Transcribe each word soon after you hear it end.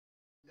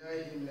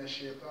الله من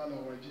الشيطان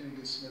الرجيم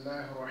بسم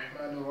الله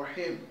الرحمن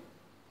الرحيم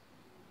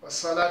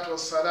والصلاة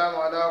والسلام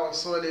على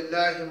رسول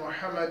الله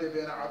محمد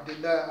بن عبد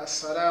الله.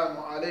 السلام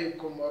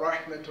عليكم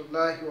ورحمة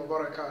الله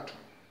وبركاته.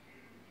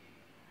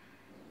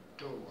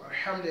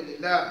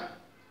 Alhamdulillah.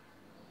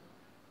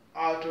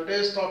 Our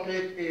today's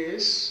topic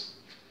is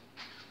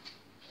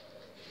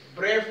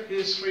brief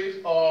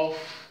history of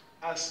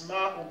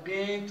Asma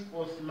bint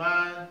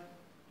Uthman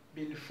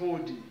bin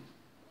Fudi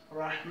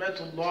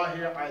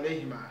rahmatullahi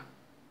alayhima.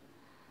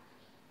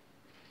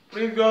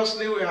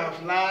 Previously, we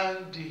have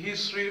learned the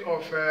history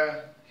of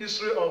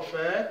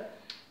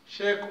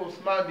Sheikh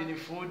Uthman bin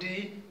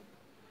Fudi,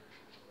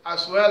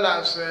 as well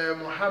as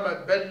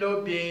Muhammad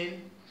Bello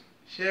bin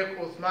Sheikh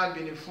Uthman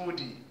bin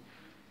Fudi.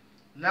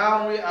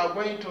 Now we are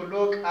going to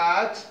look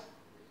at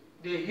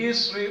the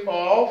history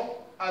of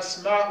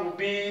Asma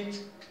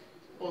bint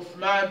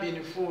Uthman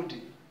bin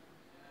Fudi.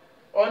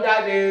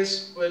 Under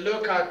this, we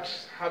look at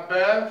her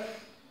birth,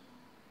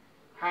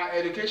 her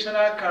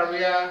educational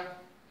career,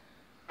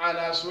 and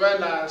as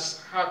well as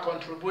her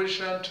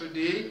contribution to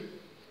the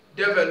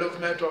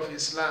development of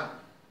Islam.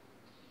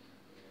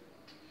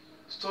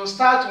 To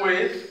start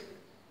with,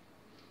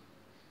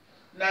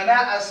 Nana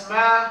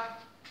Asma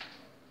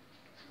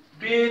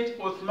bint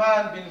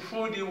Uthman bin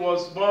Fudi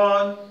was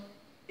born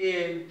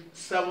in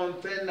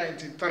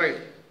 1793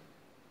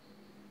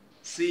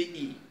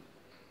 CE.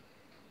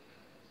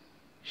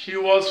 She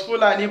was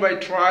Fulani by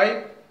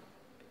tribe,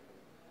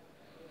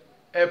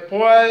 a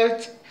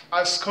poet,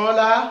 a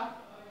scholar,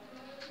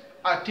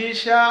 a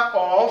teacher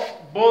of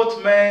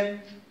both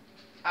men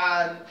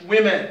and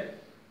women.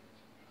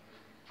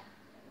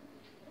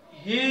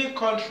 He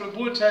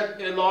contributed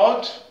a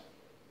lot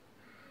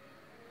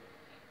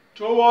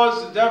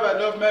towards the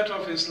development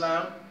of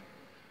Islam,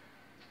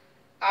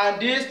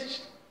 and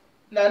this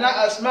Nana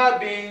Asma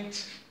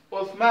bint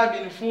Uthman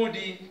bin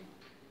Fudi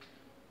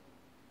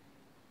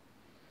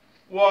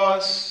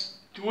was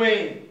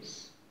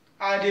twins,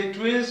 and the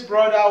twins'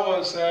 brother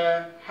was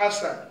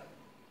Hassan.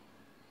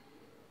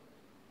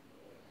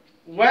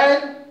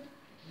 When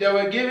they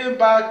were giving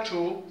back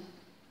to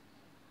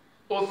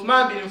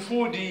Uthman bin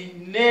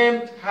Fudi,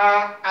 named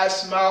her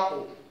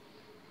Asma'u,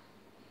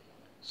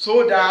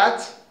 so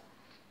that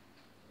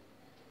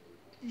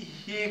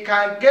he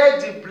can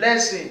get the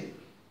blessing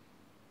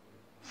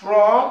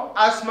from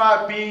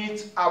Asma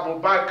bint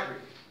Abu Bakr.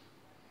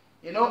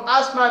 You know,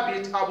 Asma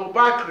bint Abu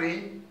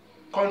Bakr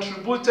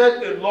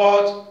contributed a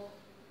lot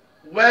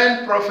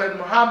when Prophet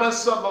Muhammad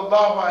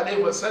sallallahu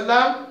alaihi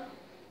wasallam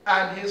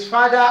and his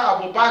father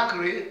Abu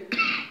Bakr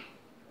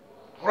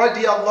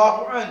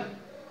radiyallahu anhu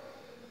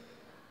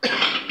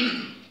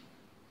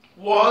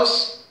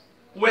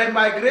were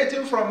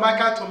migrating from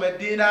Mecca to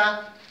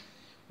Medina.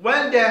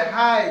 When they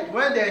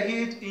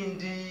hid in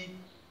the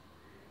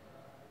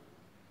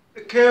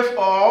cave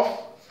of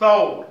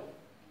Thawr,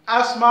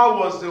 Asma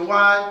was the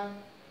one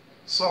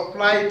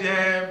supplied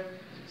them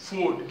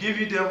food,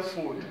 giving them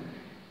food.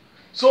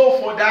 So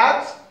for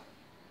that,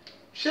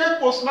 Sheikh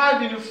Uthman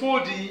bin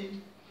Fudi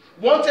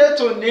wanted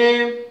to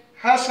name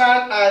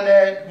Hassan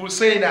and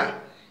Husseina.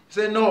 He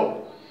said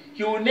no,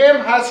 he will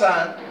name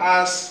Hassan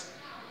as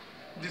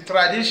the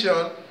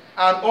tradition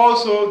and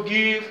also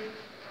give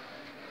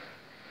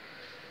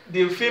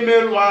the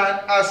female one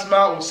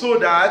Asma, so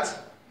that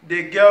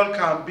the girl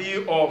can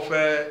be of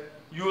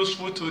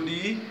useful to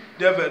the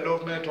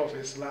development of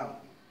Islam.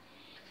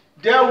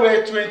 There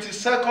were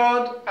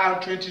 22nd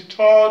and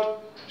 23rd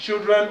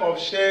children of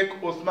Sheikh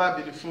Uthman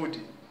bin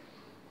Fudi.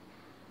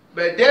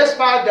 But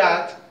despite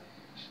that,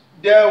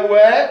 they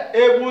were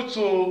able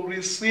to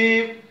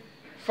receive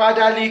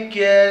fatherly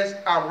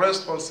care and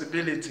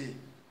responsibility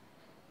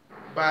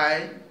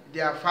by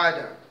their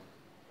father.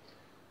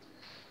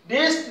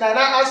 This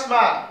Nana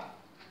Asma,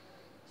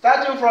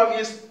 starting from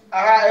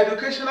her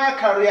educational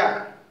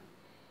career,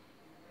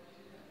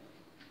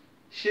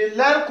 she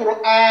learned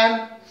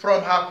Quran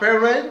from her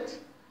parents,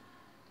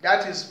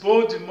 that is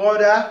both the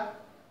mother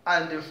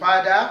and the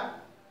father.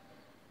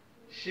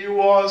 She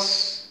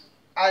was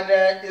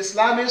an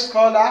Islamic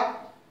scholar,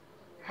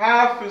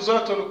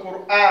 Hafizatul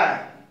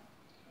Quran,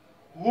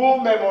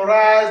 who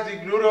memorized the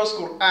glorious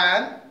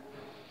Quran,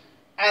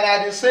 and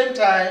at the same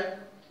time,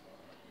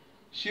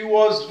 she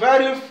was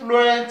very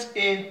fluent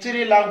in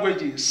 3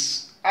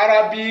 languages: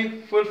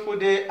 Arabic,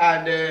 Fulfulde,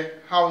 and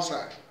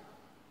Hausa.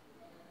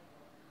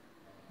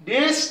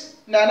 This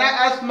Nana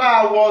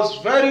Asma was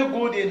very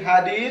good in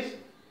Hadith,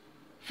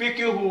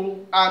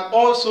 Fiqh, and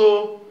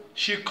also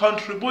she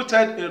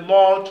contributed a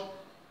lot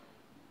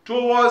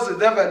towards the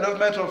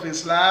development of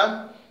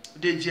Islam,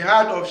 the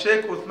jihad of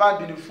Sheikh Uthman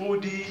bin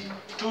Fudi,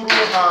 through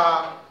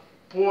her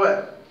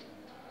poem.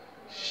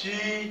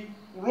 She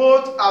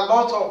wrote a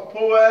lot of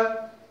poems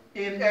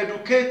in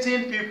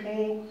educating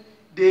people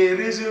the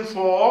reason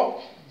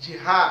for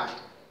jihad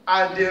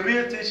and the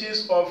real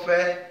teachings of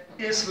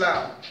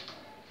Islam,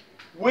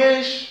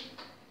 which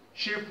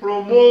she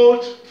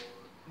promotes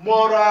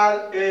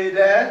moral in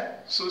the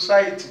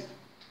society.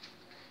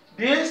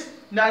 This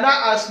Nana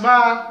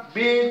Asma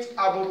bint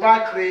Abu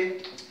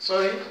Bakr,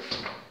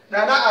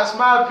 Nana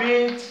Asma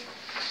bint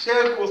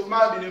Sheikh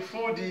Uthman bin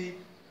Fudi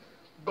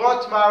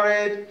got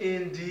married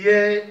in the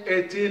year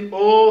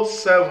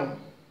 1807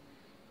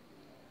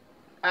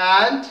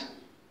 and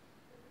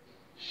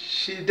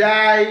she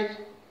died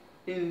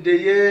in the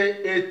year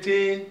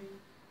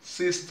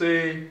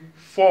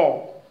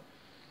 1864.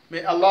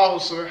 May Allah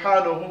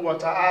subhanahu wa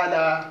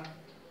ta'ala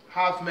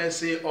have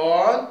mercy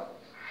on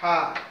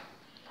her.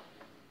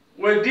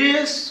 With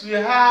this, we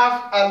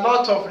have a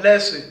lot of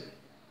lesson.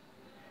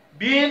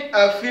 Being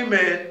a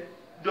female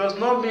does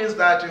not mean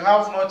that you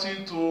have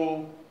nothing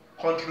to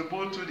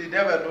contribute to the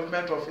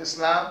development of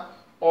Islam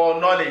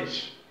or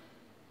knowledge.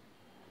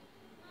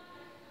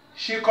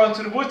 She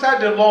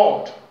contributed a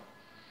lot.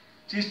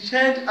 She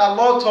changed a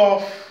lot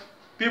of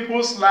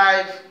people's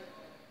life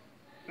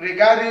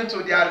regarding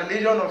to their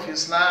religion of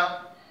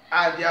Islam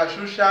and their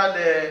social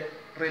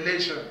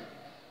relation.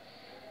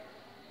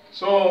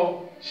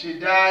 So she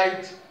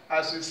died,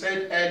 as we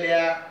said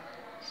earlier,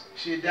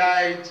 she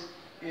died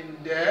in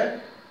the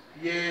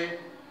year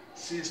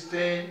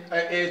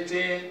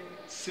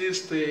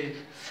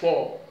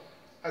 1864.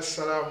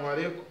 Assalamu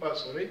alaikum.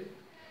 Sorry.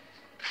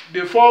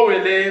 Before we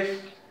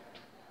leave,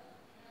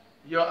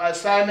 your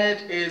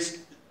assignment is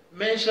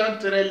mention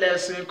 3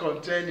 lessons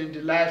contained in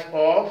the life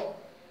of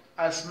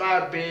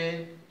Asma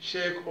bin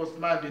Sheikh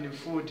Uthman bin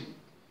Fudi.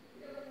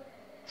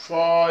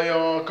 For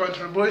your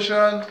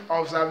contribution,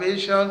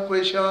 observation,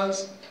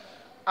 questions,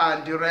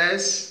 and the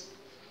rest,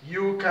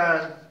 you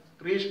can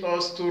reach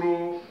us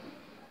through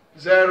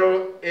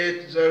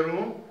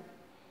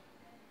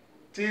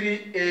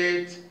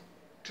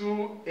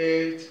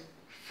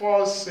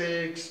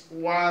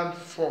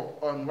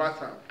 08038284614 on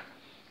WhatsApp.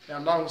 May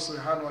Allah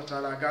subhanahu wa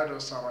ta'ala guide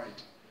us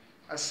aright.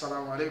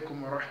 Assalamu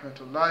alaikum wa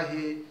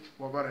rahmatullahi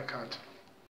wa barakatuh.